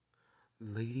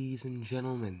Ladies and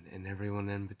gentlemen, and everyone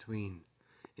in between,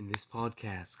 in this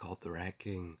podcast called The Rat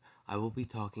King, I will be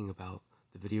talking about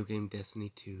the video game Destiny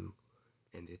 2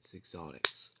 and its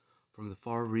exotics, from the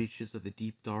far reaches of the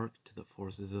deep dark to the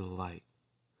forces of the light.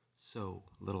 So,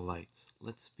 little lights,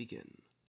 let's begin.